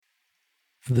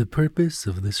The purpose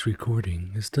of this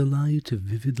recording is to allow you to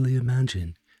vividly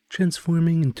imagine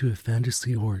transforming into a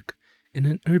fantasy orc in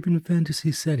an urban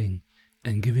fantasy setting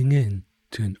and giving in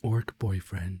to an orc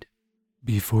boyfriend.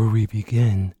 Before we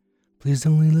begin, please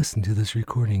only listen to this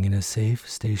recording in a safe,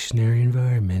 stationary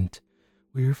environment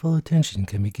where your full attention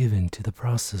can be given to the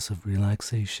process of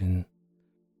relaxation.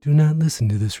 Do not listen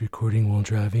to this recording while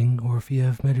driving or if you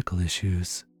have medical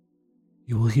issues.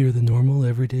 You will hear the normal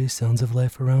everyday sounds of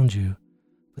life around you,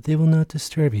 but they will not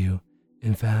disturb you.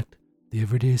 In fact, the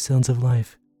everyday sounds of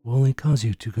life will only cause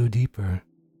you to go deeper.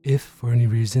 If, for any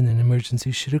reason, an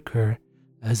emergency should occur,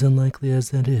 as unlikely as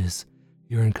that is,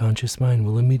 your unconscious mind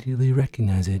will immediately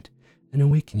recognize it and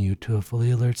awaken you to a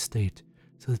fully alert state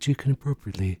so that you can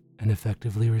appropriately and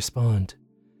effectively respond.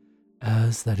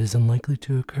 As that is unlikely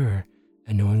to occur,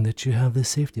 and knowing that you have this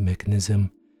safety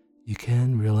mechanism, you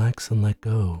can relax and let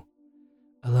go,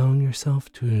 allowing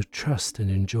yourself to trust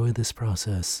and enjoy this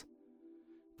process.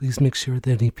 Please make sure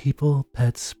that any people,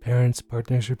 pets, parents,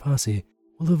 partners, or posse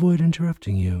will avoid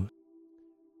interrupting you.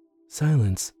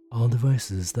 Silence all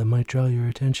devices that might draw your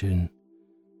attention.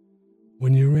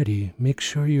 When you're ready, make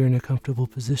sure you're in a comfortable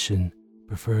position,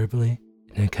 preferably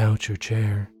in a couch or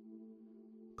chair.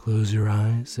 Close your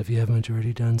eyes if you haven't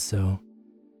already done so,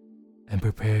 and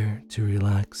prepare to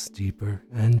relax deeper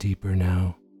and deeper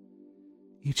now.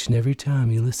 Each and every time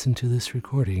you listen to this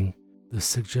recording, the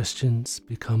suggestions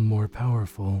become more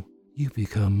powerful. You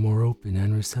become more open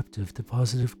and receptive to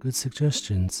positive, good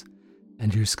suggestions,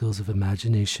 and your skills of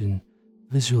imagination,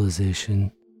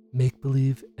 visualization,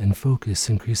 make-believe, and focus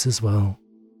increase as well.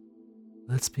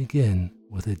 Let's begin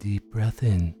with a deep breath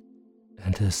in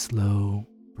and a slow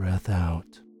breath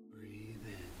out. Breathe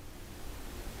in.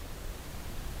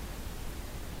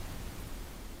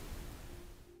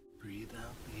 Breathe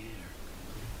out the air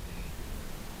completely.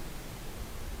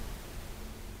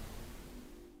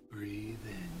 Breathe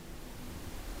in.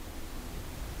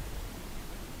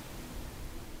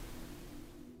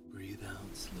 Breathe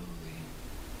out slowly.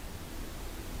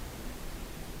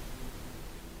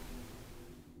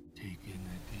 Taking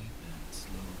a deep and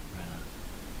slow breath.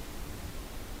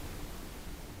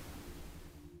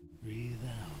 Breathe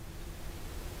out.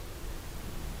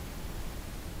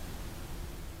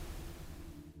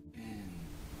 In.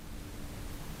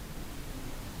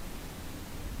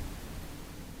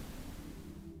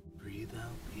 Breathe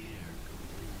out the air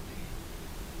completely.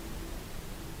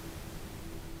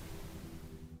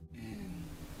 In.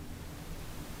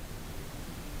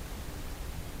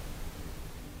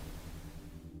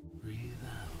 Breathe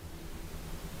out.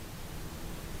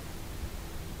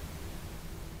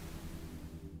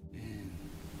 In.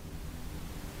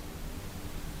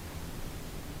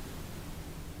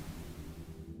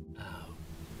 Out.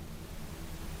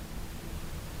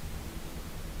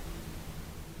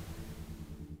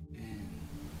 In.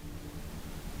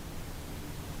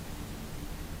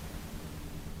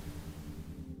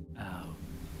 Out.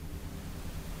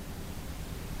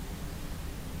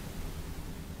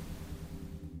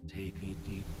 Take a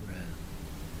deep breath.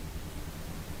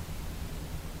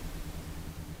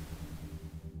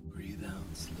 Breathe out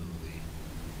slowly.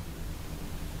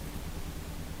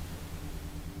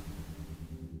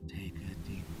 Take a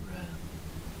deep breath.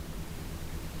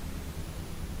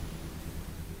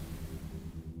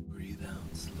 Breathe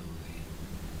out slowly.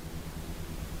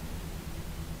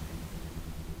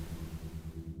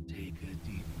 Take a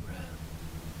deep breath.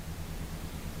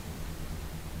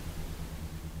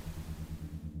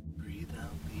 Breathe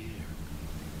out the air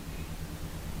completely.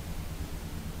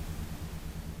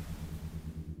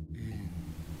 In.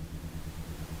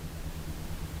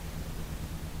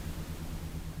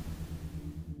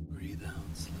 Breathe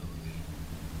out slowly.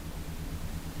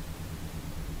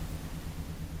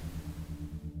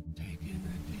 Take in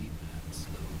a deep and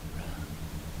slow breath.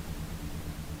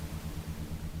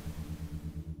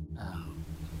 Out.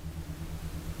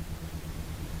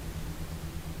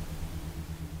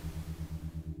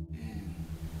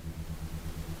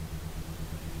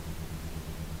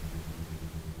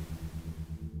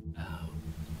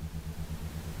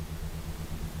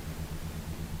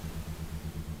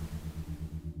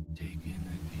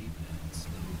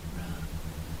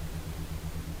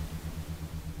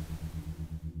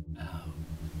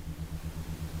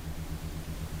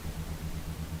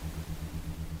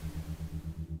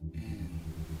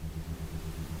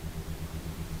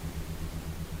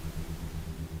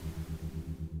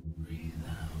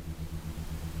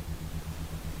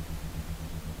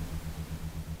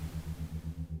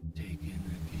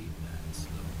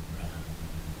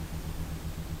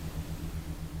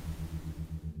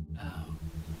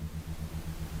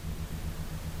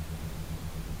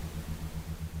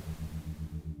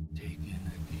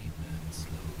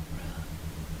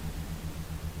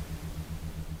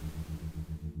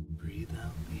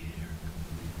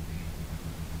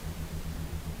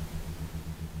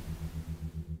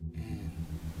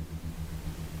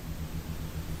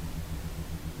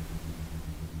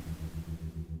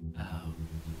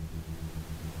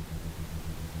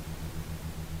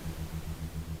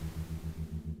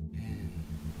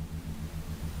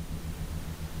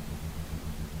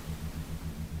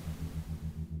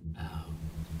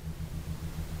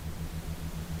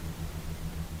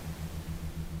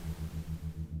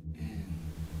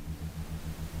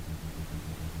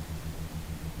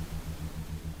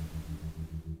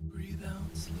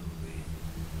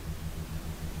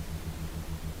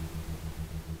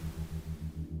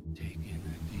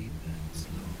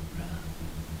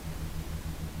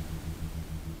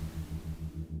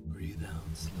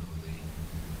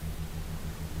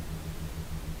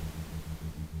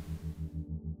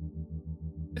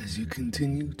 As you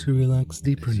continue to relax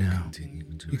deeper now,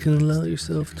 you can allow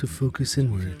yourself to focus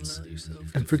inwards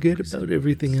and forget about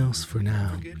everything else for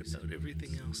now.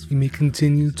 You may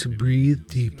continue to breathe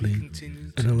deeply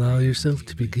and allow yourself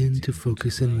to begin to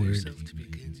focus inward.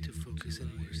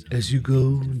 As you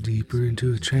go deeper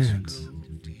into a trance,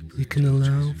 you can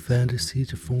allow fantasy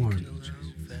to form.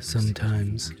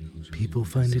 Sometimes people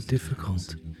find it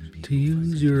difficult to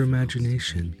use your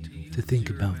imagination to think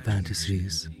about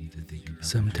fantasies.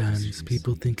 Sometimes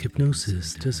people think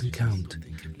hypnosis doesn't count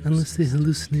unless they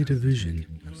hallucinate a vision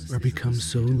or become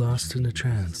so lost in a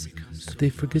trance that they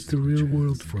forget the real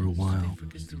world for a while.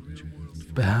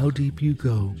 But how deep you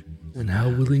go and how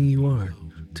willing you are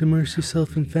to immerse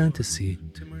yourself in fantasy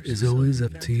is always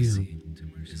up to you.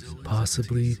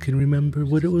 Possibly you can remember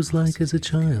what it was like as a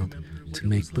child to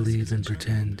make believe and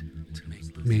pretend.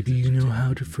 Maybe you know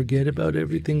how to forget about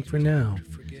everything for now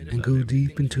and go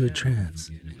deep into a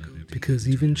trance, because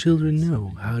even children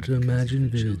know how to imagine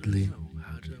vividly.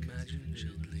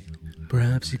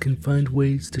 Perhaps you can find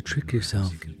ways to trick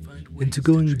yourself into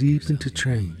going deep into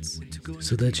trance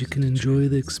so that you can enjoy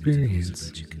the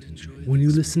experience. When you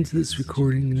listen to this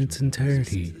recording in its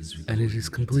entirety and it is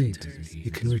complete, you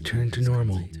can return to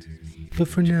normal. But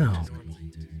for now,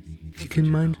 you can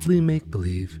mindfully make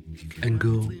believe and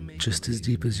go just as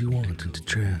deep as you want into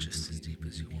trance.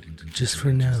 Just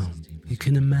for now, you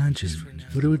can imagine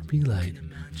what it would be like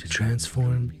to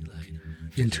transform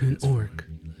into an orc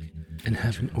and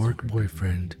have an orc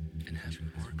boyfriend.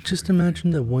 Just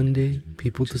imagine that one day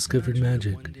people discovered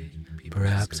magic.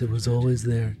 Perhaps it was always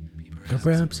there, or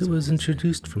perhaps it was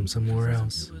introduced from somewhere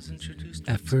else.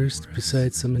 At first,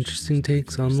 besides some interesting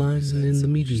takes online and in the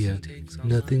media,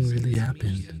 nothing really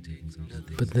happened.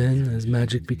 But then, as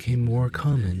magic became more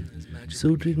common,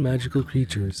 so did magical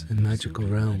creatures and magical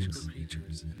realms.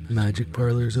 Magic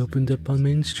parlors opened up on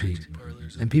Main Street,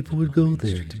 and people would go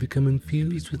there to become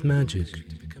infused with magic,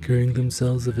 curing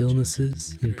themselves of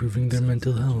illnesses, improving their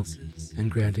mental health,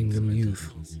 and granting them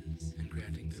youth.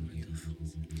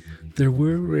 There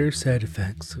were rare side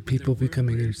effects of people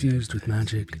becoming infused with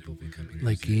magic,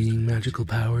 like gaining magical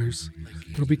powers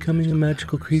or becoming a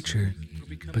magical creature,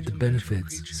 but the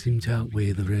benefits seemed to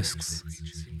outweigh the risks.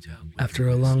 After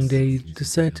a long day,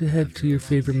 decide to head to your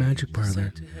favorite magic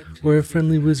parlor, where a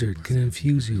friendly wizard can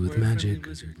infuse you with magic.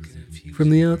 From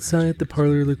the outside, the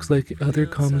parlor looks like other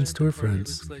common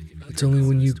storefronts. It's only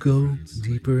when you go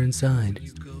deeper inside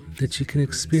that you can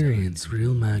experience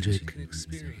real magic.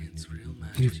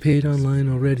 You've paid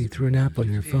online already through an app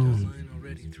on your phone.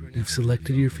 You've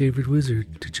selected your favorite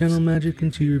wizard to channel magic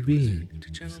into your being.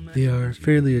 They are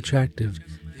fairly attractive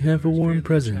and have a warm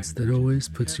presence that always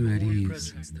puts you at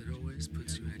ease.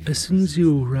 As soon as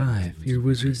you arrive, your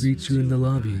wizard greets you in the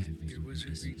lobby.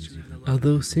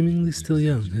 Although seemingly still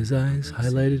young, his eyes,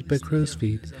 highlighted by crow's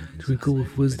feet, twinkle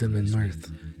with wisdom and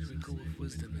mirth.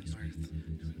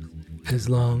 His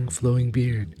long, flowing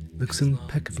beard looks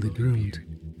impeccably groomed.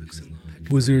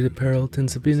 Wizard apparel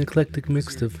tends to be an eclectic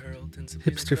mix of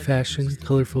hipster fashion,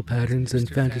 colorful patterns, and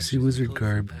fantasy wizard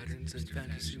garb.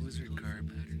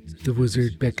 The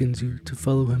wizard beckons you to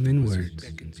follow him inward.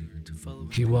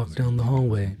 You walk down the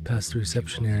hallway, past the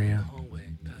reception area.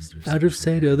 Out of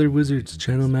sight, other wizards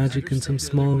channel magic in some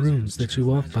small rooms that you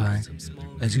walk by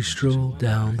as you stroll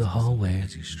down the hallway.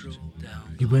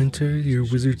 You enter your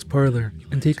wizard's parlor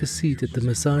and take a seat at the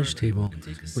massage table,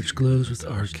 which glows with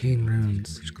arcane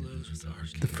runes.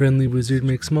 The friendly wizard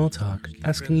makes small talk,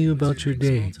 asking you about your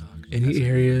day, any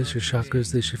areas or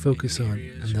chakras they should focus on,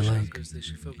 and the like.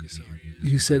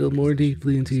 You settle more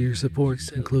deeply into your supports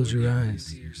and close your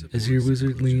eyes as your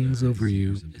wizard leans over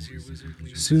you.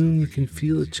 Soon you can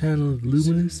feel a channel of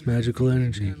luminous magical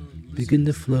energy begin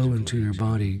to flow into your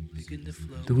body.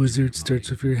 The wizard starts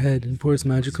with your head and pours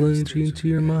magical energy into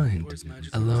your mind,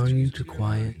 allowing you to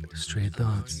quiet stray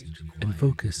thoughts and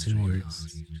focus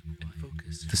inwards.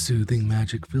 The soothing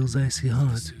magic feels icy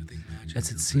hot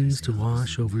as it seems to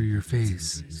wash over your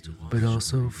face, but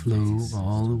also flow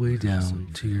all the way down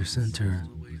to your center.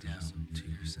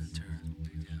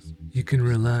 You can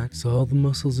relax all the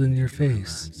muscles in your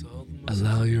face.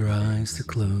 Allow your eyes to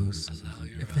close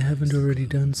if they haven't already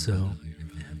done so,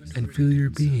 and feel your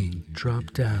being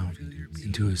drop down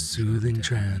into a soothing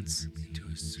trance.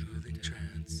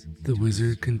 The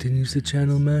wizard continues to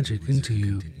channel magic into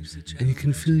you, and you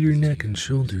can feel your neck and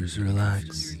shoulders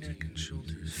relax.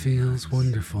 Feels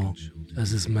wonderful as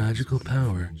his magical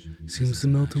power seems to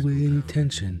melt away any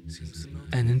tension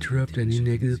and interrupt any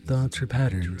negative thoughts or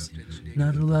patterns,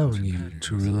 not allowing you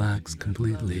to relax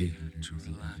completely.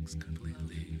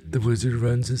 The wizard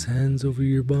runs his hands over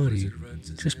your body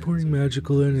just pouring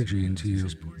magical energy into you,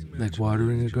 like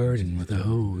watering a garden with a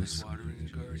hose.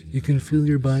 You can feel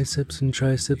your biceps and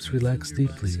triceps relax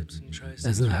deeply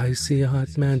as the icy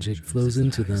hot magic flows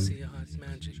into them.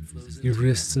 Your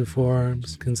wrists and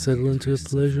forearms can settle into a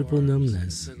pleasurable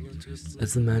numbness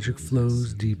as the magic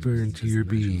flows deeper into your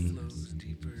being.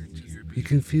 You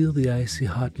can feel the icy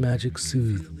hot magic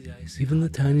soothe even the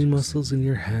tiny muscles in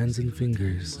your hands and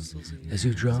fingers as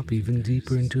you drop even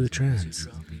deeper into a trance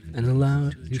and allow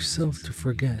yourself to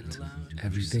forget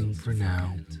everything for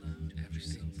now.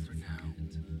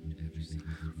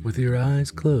 With your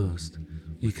eyes closed,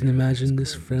 you can imagine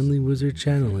this friendly wizard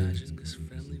channeling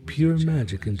pure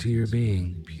magic into your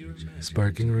being,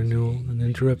 sparking renewal and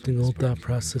interrupting old thought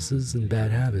processes and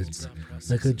bad habits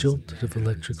like a jolt of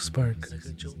electric spark.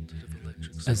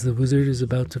 As the wizard is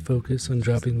about to focus on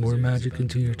dropping more magic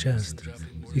into your chest,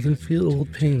 you can feel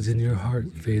old pains in your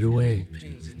heart fade away,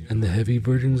 and the heavy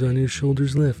burdens on your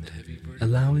shoulders lift,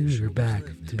 allowing your back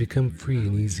to become free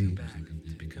and easy.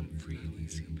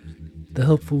 The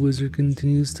helpful wizard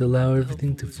continues to allow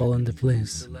everything to fall into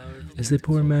place. As they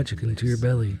pour magic into your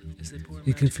belly,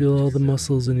 you can feel all the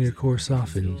muscles in your core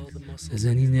soften as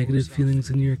any negative feelings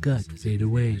in your gut fade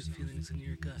away.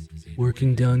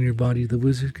 Working down your body, the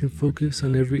wizard can focus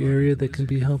on every area that can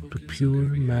be helped with pure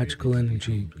magical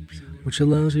energy, which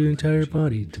allows your entire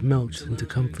body to melt into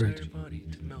comfort.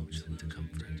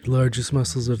 The largest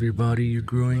muscles of your body, your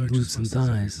groin, glutes, and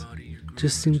thighs,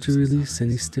 just seem to release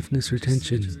any stiffness or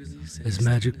tension as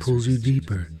magic pulls you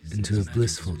deeper into a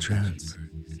blissful trance.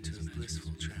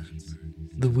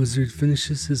 The wizard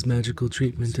finishes his magical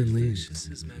treatment and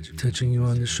leaves, touching you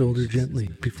on the shoulder gently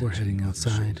before heading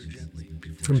outside.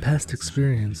 From past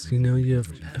experience, you know you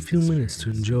have a few minutes to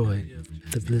enjoy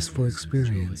the blissful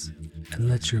experience and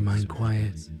let your mind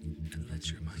quiet.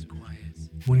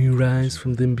 When you rise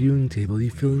from the imbuing table, you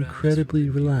feel incredibly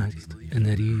relaxed and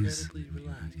at ease.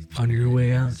 On your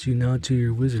way out, you nod to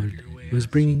your wizard, who is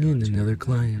bringing in another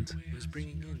client.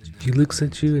 He looks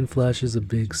at you and flashes a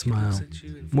big smile,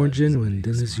 more genuine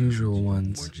than his usual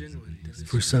ones.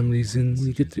 For some reason,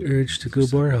 you get the urge to go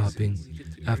bar hopping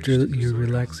after your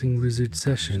relaxing wizard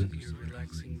session.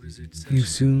 You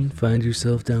soon find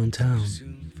yourself downtown,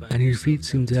 and your feet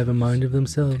seem to have a mind of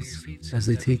themselves as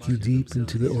they take you deep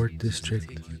into the Orc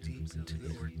District.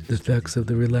 The effects of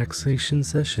the relaxation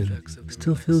session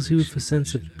still fills you with a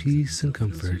sense of peace and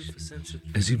comfort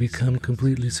as you become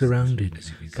completely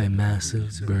surrounded by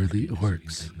massive, burly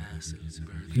orcs.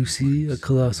 You see a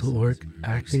colossal orc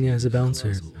acting as a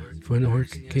bouncer for an orc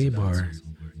K-bar.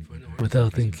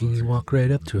 Without thinking, you walk right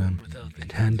up to him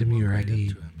and hand him your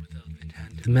ID.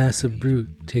 The massive brute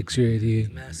takes your ID,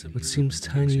 which seems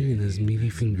tiny in his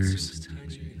meaty fingers.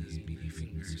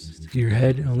 Your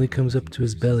head only comes up to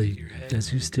his belly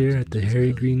as you stare at the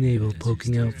hairy green navel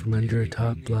poking out from under a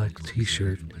top black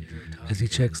t-shirt as he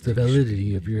checks the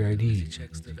validity of your ID.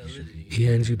 He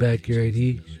hands you back your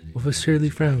ID with a surly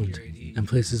frown and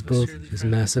places both his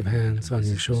massive hands on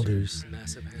your shoulders.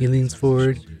 He leans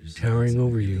forward, towering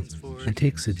over you, and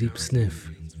takes a deep sniff.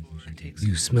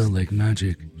 "You smell like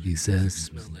magic," he says.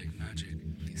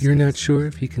 You're not sure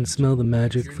if he can smell the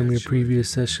magic from your previous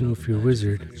session with your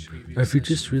wizard, or if he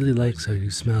just really likes how you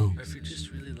smell.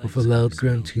 With a loud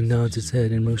grunt, he nods his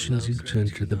head and motions you to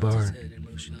enter the bar.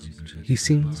 He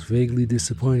seems vaguely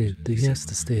disappointed that he has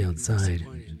to stay outside.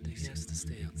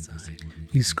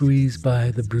 You squeeze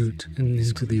by the brute and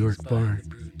into the orc bar.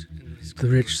 The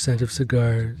rich scent of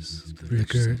cigars,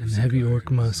 liquor, and heavy orc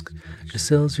musk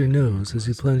assails your nose as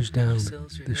you plunge down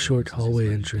the short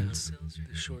hallway entrance.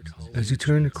 As you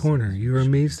turn a corner, you are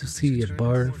amazed to see a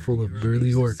bar full of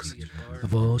burly orcs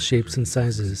of all shapes and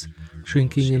sizes,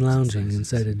 shrinking and lounging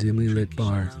inside a dimly lit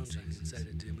bar.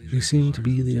 You seem to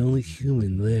be the only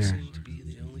human there.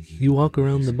 You walk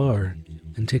around the bar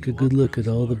and take a good look at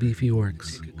all the beefy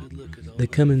orcs. They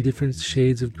come in different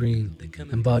shades of green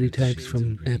and body types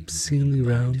from obscenely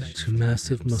round to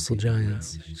massive muscle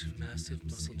giants.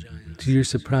 To your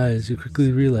surprise, you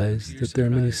quickly realize that there are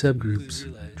many subgroups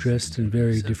dressed in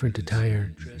very different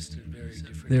attire.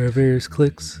 There are various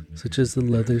cliques, such as the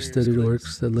leather-studded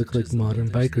orcs that look like modern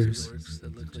bikers.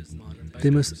 They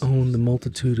must own the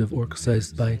multitude of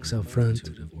orc-sized bikes out front.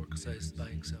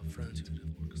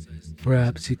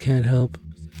 Perhaps you can't help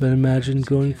but imagine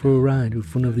going for a ride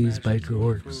with one of these biker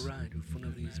orcs.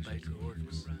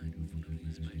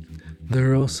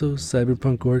 There are also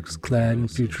cyberpunk orcs clad in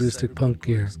futuristic punk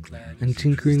gear and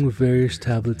tinkering with various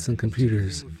tablets and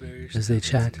computers as they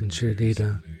chat and share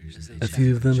data. A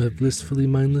few of them have blissfully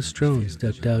mindless drones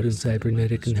decked out in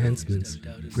cybernetic enhancements,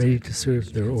 ready to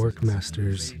serve their orc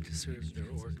masters.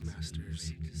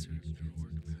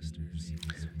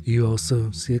 You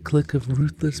also see a clique of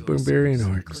ruthless barbarian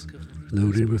orcs,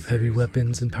 loaded with heavy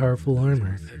weapons and powerful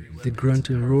armor. They grunt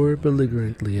and roar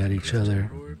belligerently at each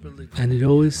other, and it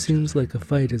always seems like a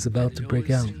fight is about to break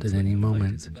out at any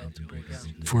moment.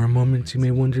 For a moment you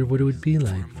may wonder what it would be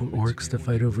like for orcs to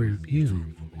fight over you,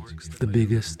 the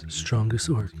biggest, strongest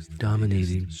orc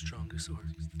dominating.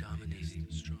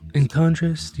 In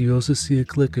contrast, you also see a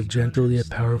clique of gentle yet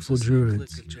powerful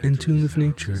druids, in tune with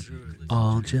nature,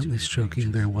 all gently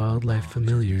stroking their wildlife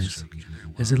familiars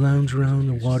as they lounge around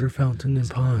a water fountain and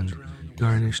pond,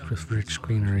 garnished with rich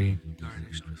greenery.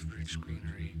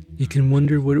 You can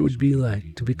wonder what it would be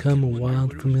like to become a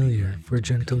wild familiar for a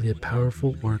gentle yet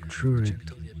powerful orc druid.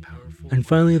 And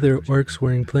finally, there are orcs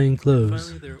wearing plain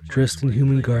clothes, dressed in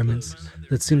human garments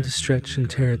that seem to stretch and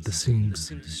tear at the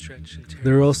seams.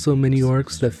 There are also many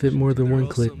orcs that fit more than one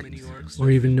clique, or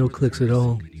even no cliques at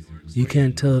all. You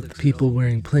can't tell if the people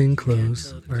wearing plain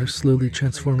clothes are slowly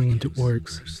transforming into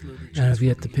orcs and have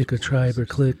yet to pick a tribe or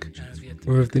clique,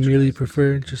 or if they merely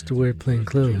prefer just to wear plain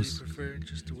clothes.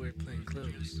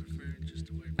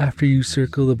 After you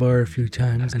circle the bar a few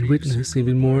times and witness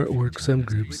even more orc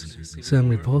subgroups, some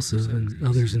repulsive and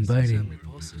others inviting,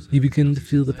 you begin to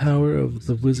feel the power of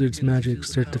the wizard's magic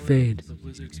start to fade,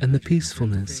 and the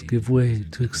peacefulness give way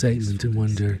to excitement and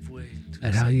wonder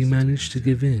at how you manage to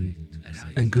give in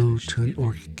and go to an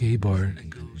orc gay bar.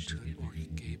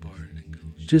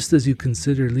 Just as you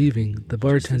consider leaving, the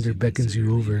bartender beckons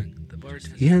you over.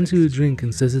 He hands you a drink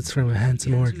and says it's from a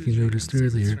handsome orc you noticed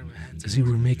earlier as you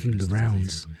were making the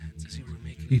rounds.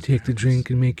 You take the drink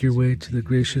and make your way to the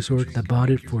gracious orc that bought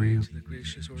it for you.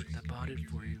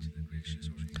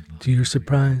 To your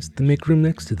surprise, they make room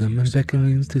next to them and beckon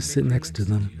you to sit next to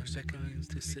them.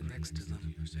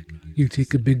 You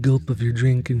take a big gulp of your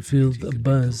drink and feel a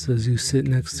buzz as you sit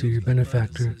next to your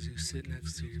benefactor.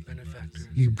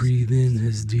 You breathe in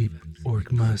his deep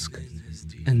orc musk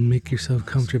and make yourself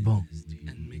comfortable.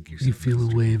 You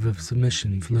feel a wave of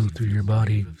submission flow through your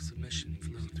body.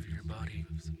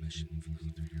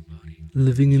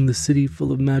 Living in the city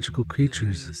full of magical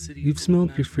creatures, you've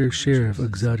smelled your fair share of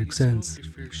exotic scents,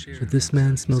 but this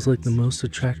man smells like the most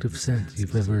attractive scent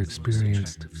you've ever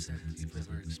experienced.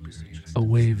 A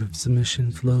wave of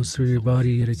submission flows through your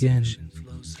body yet again,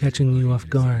 catching you off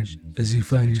guard as you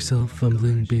find yourself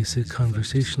fumbling basic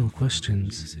conversational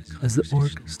questions as the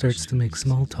orc starts to make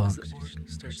small talk.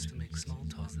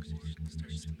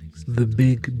 The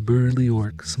big, burly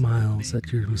orc smiles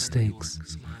at your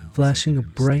mistakes, flashing a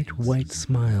bright white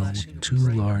smile with two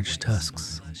large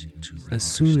tusks. As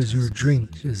soon as your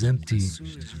drink is empty,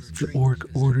 the orc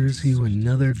orders you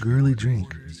another girly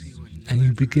drink, and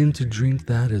you begin to drink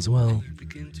that as well.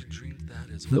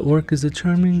 The orc is a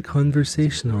charming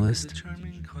conversationalist,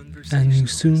 and you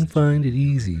soon find it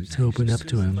easy to open up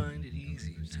to him.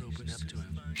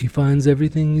 He finds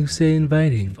everything you say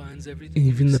inviting,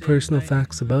 even the personal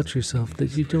facts about yourself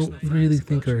that you don't really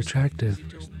think are attractive,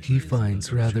 he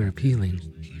finds rather appealing.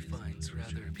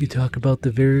 You talk about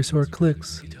the various orc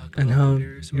cliques and how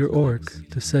your orc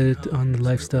decided on the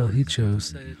lifestyle he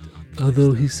chose,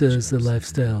 although he says the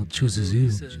lifestyle chooses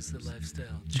you.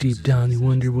 Deep down you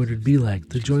wonder what it'd be like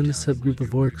to join the subgroup of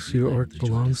orcs your orc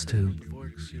belongs to.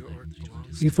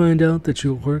 You find out that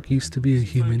your orc used to be a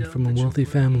human from a wealthy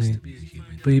family,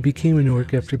 but he became an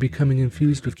orc after becoming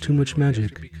infused with too much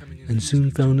magic, and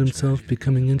soon found himself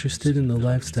becoming interested in the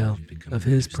lifestyle of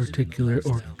his particular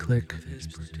orc clique.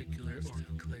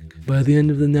 By the end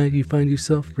of the night, you find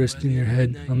yourself resting your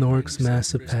head on the orc's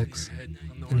massive pecs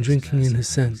and drinking in his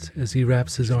scent as he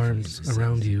wraps his arms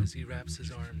around you.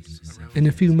 In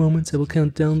a few moments, I will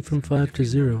count down from 5 to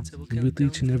 0, and with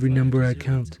each and every number I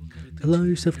count, allow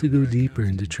yourself to go deeper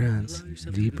into trance,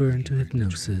 deeper into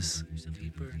hypnosis.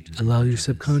 Allow your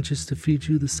subconscious to feed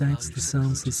you the sights, the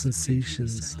sounds, the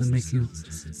sensations that make you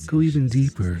go even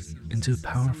deeper into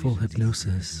powerful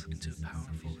hypnosis.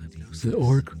 The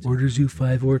orc orders you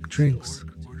 5 orc drinks.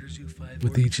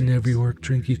 With each and every orc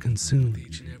drink you consume,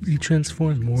 you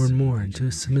transform more and more into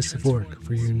a submissive orc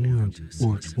for your new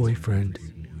orc boyfriend.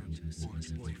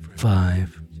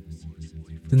 5.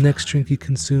 The next drink you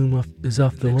consume is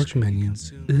off the orc menu.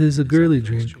 It is a girly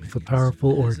drink with a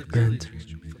powerful orc bent.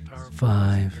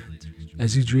 5.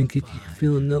 As you drink it, you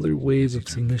feel another wave of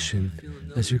submission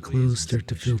as your clothes start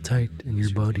to feel tight and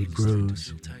your body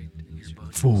grows.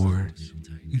 4.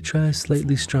 You try a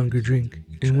slightly stronger drink.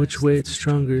 In which way it's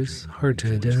stronger is hard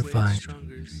to identify.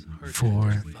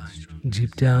 4.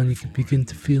 Deep down you can begin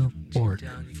to feel orc.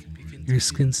 Your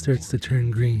skin starts to turn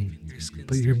green,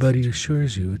 but your body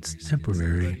assures you it's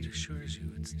temporary.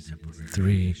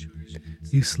 3.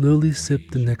 You slowly sip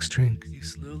the next drink.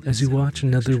 as you watch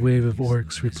another wave of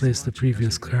orcs replace the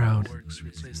previous crowd.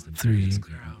 3.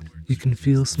 You can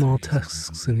feel small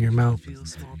tusks in your mouth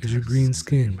as your green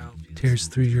skin tears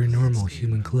through your normal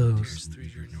human clothes.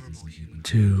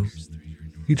 2.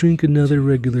 You drink another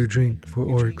regular drink for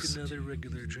orcs.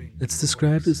 It's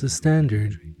described as a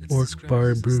standard orc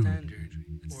bar brew.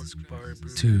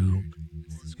 2.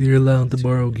 You're allowed to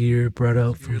borrow gear brought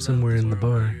out from somewhere in the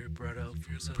bar.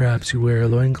 Perhaps you wear a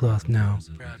loincloth now,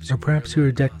 or perhaps you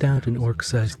are decked out in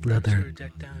orc-sized leather.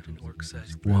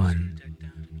 1.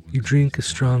 You drink a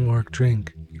strong orc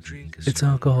drink. Its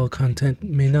alcohol content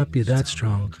may not be that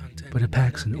strong, but it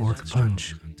packs an orc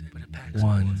punch.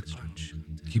 1.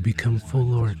 You become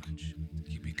full orc.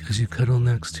 As you cuddle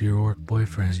next to your orc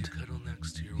boyfriend,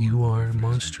 you are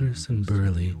monstrous and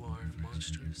burly.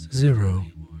 0.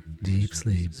 Deep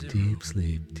sleep, deep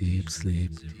sleep, deep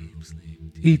sleep.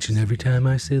 Each and every time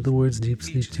I say the words deep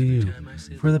sleep to you,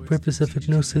 for the purpose of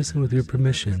hypnosis and with your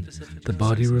permission, the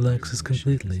body relaxes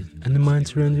completely and the mind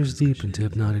surrenders deep into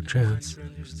hypnotic trance.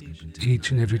 Each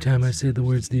and every time I say the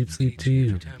words deep sleep to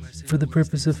you, for the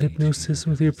purpose of hypnosis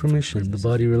and with your permission, the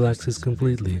body relaxes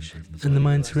completely and the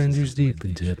mind surrenders deep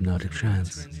into hypnotic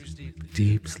trance.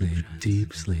 Deep sleep,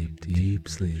 deep sleep, deep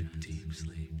sleep.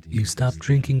 You stop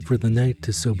drinking for the night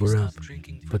to sober up,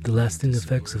 but the lasting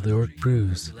effects of the orc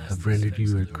brews have rendered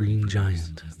you a green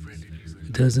giant.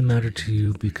 It doesn't matter to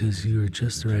you because you are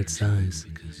just the right size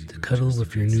to cuddle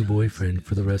with your new boyfriend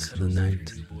for the rest of the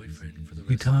night.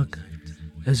 You talk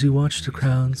as you watch the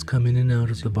crowds come in and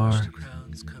out of the bar.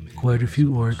 Quite a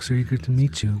few orcs are eager to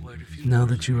meet you now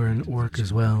that you are an orc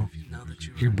as well.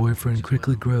 Your boyfriend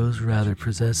quickly grows rather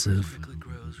possessive.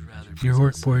 Your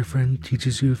orc boyfriend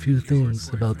teaches you a few things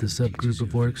about the subgroup of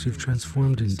orcs you've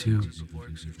transformed into.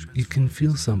 You can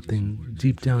feel something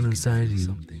deep down inside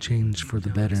you change for the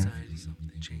better.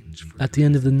 At the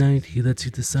end of the night, he lets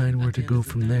you decide where to go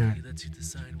from there.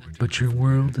 But your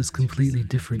world is completely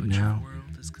different now.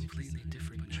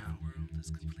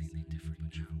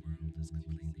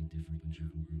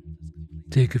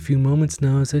 Take a few moments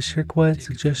now as I share quiet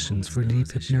suggestions for deep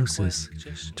hypnosis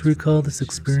to recall this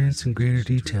experience in greater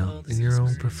detail in your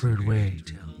own preferred way.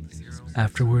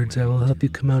 Afterwards, I will help you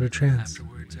come out of trance.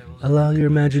 Allow your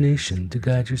imagination to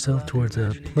guide yourself towards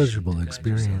a pleasurable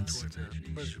experience.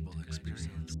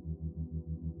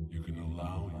 You can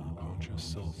allow your conscious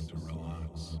self to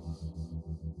relax.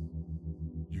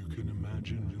 You can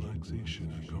imagine relaxation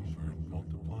and comfort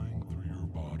multiplying through your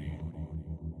body.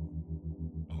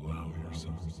 Allow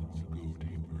yourself to go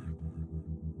deeper.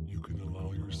 You can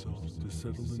allow yourself to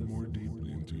settle in more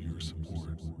deeply into your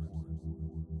support.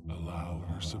 Allow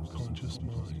your subconscious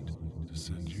mind to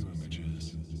send you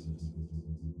images.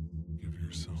 Give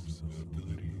yourself the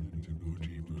ability to go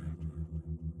deeper.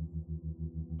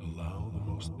 Allow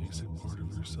the most basic part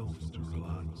of yourself to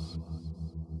relax.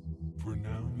 For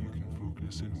now, you can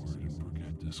focus inward and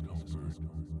forget discomfort.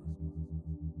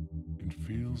 It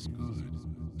feels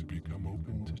good to become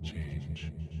open to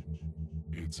change.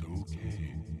 It's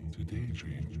okay to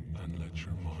daydream and let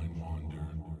your mind wander.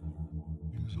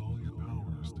 Use all your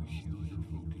powers to heal your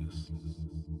focus.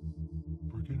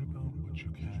 Forget about what you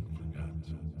can't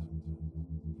forget.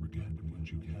 Forget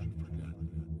what you can forget.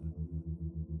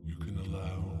 You can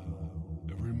allow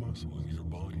every muscle in your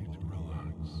body to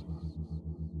relax.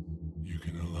 You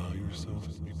can allow yourself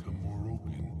to become more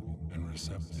open and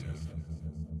receptive.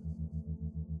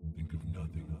 Think of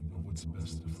nothing but what's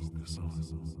best to focus on.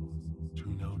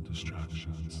 Tune out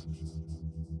distractions.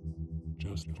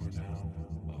 Just for now,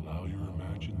 allow your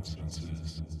imagined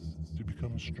senses to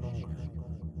become stronger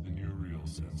than your real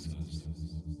senses.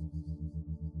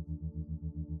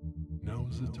 Now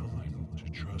is the time to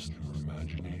trust your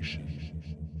imagination.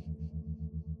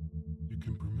 You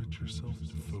can permit yourself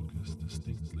to focus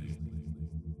distinctly.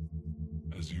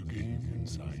 As you gain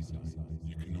insight,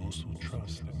 you can also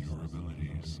trust in your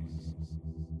abilities.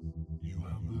 You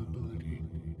have the ability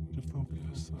to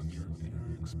focus on your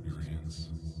inner experience.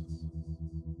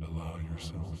 Allow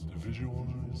yourself to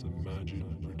visualize,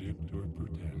 imagine, predict, or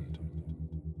pretend.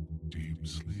 Deep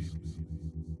sleep.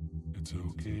 It's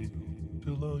okay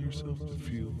to allow yourself to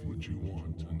feel what you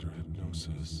want under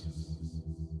hypnosis.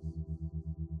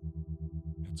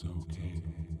 It's okay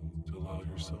to allow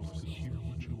yourself to hear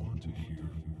what you want to hear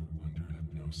under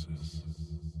hypnosis.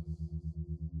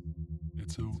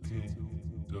 It's okay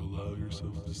to allow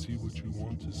yourself to see what you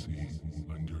want to see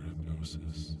under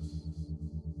hypnosis.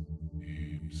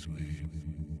 Deep sleep.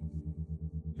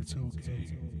 It's okay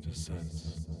to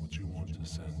sense what you want to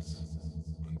sense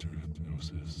under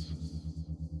hypnosis.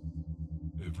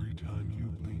 Every time you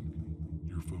blink,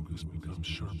 your focus becomes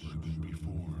sharper than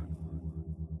before.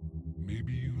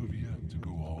 Maybe you have yet to go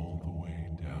all the way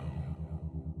down.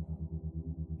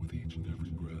 With each and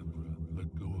every breath,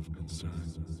 let go of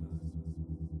concerns.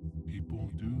 People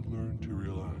do learn to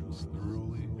relax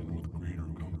thoroughly and with greater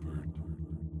comfort.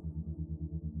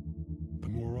 The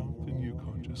more often you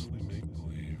consciously make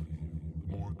believe,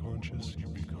 the more conscious you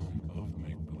become of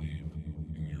make believe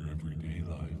in your everyday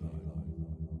life.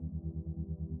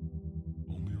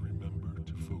 Only remember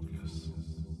to focus.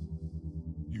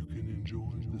 You can enjoy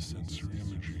the sensory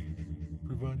imagery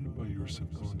provided by your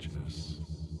subconscious.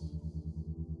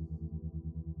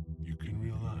 You can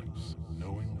relax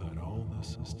knowing that all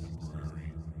this is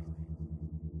temporary.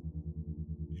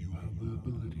 You have the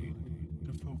ability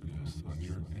to focus on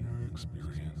your inner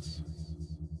experience.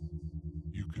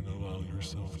 You can allow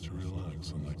yourself to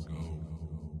relax and let go.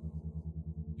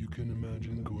 You can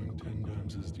imagine going 10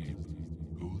 times as deep.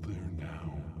 Go there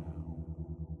now.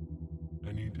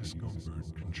 Any discomfort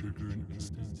can trigger an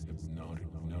instant hypnotic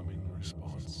numbing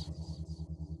response.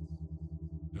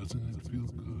 Doesn't it feel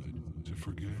good to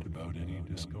forget about any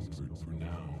discomfort for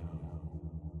now?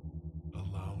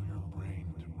 Allow your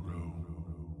brain to grow.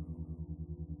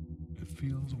 It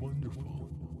feels wonderful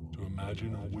to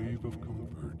imagine a wave of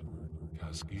comfort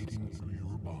cascading through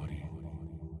your body.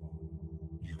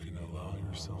 You can allow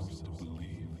yourself to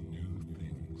believe new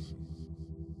things.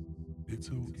 It's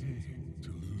okay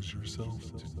to lose yourself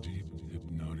to deep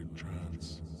hypnotic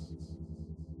trance.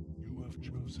 You have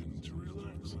chosen to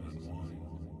relax and unwind.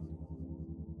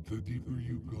 The deeper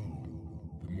you go,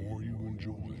 the more you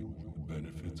enjoy the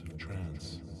benefits of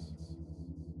trance.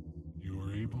 You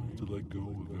are able to let go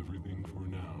of everything for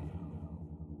now.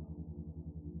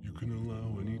 You can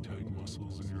allow any tight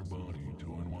muscles in your body to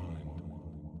unwind.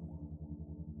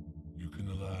 You can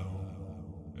allow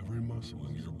every muscle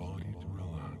in your body to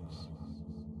relax.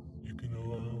 You can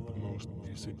allow the most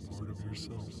basic part of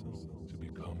yourself to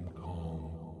become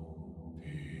calm.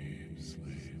 Deep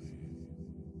sleep.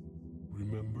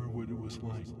 Remember what it was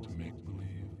like to make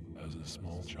believe as a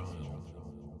small child.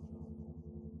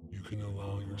 You can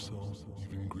allow yourself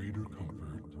even greater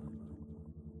comfort.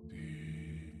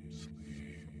 Deep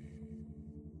sleep.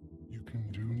 You can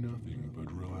do nothing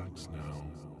but relax now.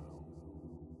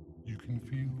 You can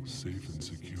feel safe and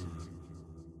secure.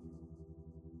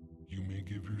 You may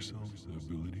give yourself the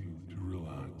ability to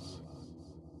relax.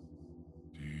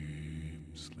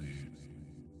 Deep sleep.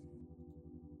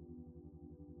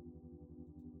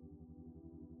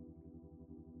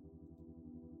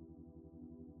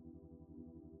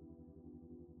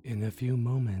 In a few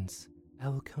moments, I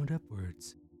will count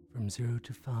upwards from 0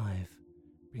 to 5,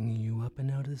 bringing you up and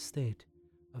out of the state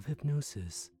of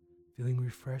hypnosis, feeling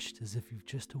refreshed as if you've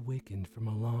just awakened from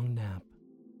a long nap.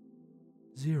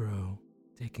 0,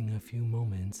 taking a few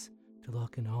moments to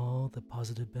lock in all the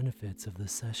positive benefits of the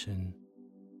session.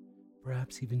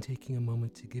 Perhaps even taking a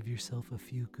moment to give yourself a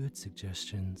few good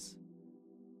suggestions.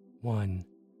 1,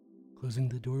 closing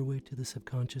the doorway to the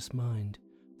subconscious mind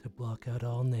to block out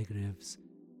all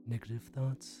negative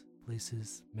thoughts,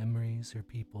 places, memories, or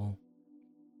people.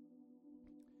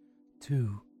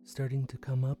 2, starting to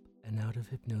come up and out of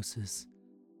hypnosis,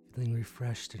 feeling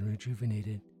refreshed and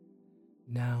rejuvenated,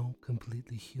 now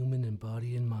completely human in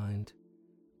body and mind.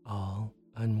 All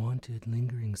unwanted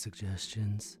lingering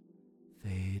suggestions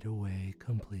fade away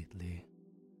completely.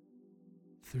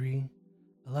 3,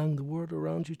 allowing the world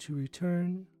around you to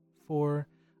return. 4,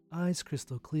 eyes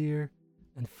crystal clear.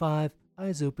 And 5,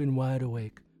 eyes open wide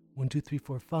awake. 1, 2, 3,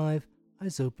 4, 5,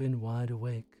 eyes open wide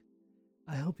awake.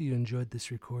 I hope you enjoyed this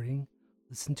recording.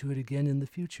 Listen to it again in the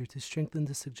future to strengthen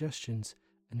the suggestions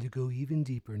and to go even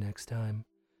deeper next time.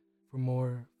 For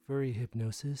more furry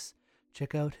hypnosis,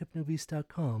 check out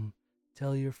hypnobeast.com,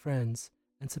 tell your friends,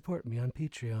 and support me on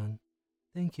Patreon.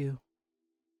 Thank you.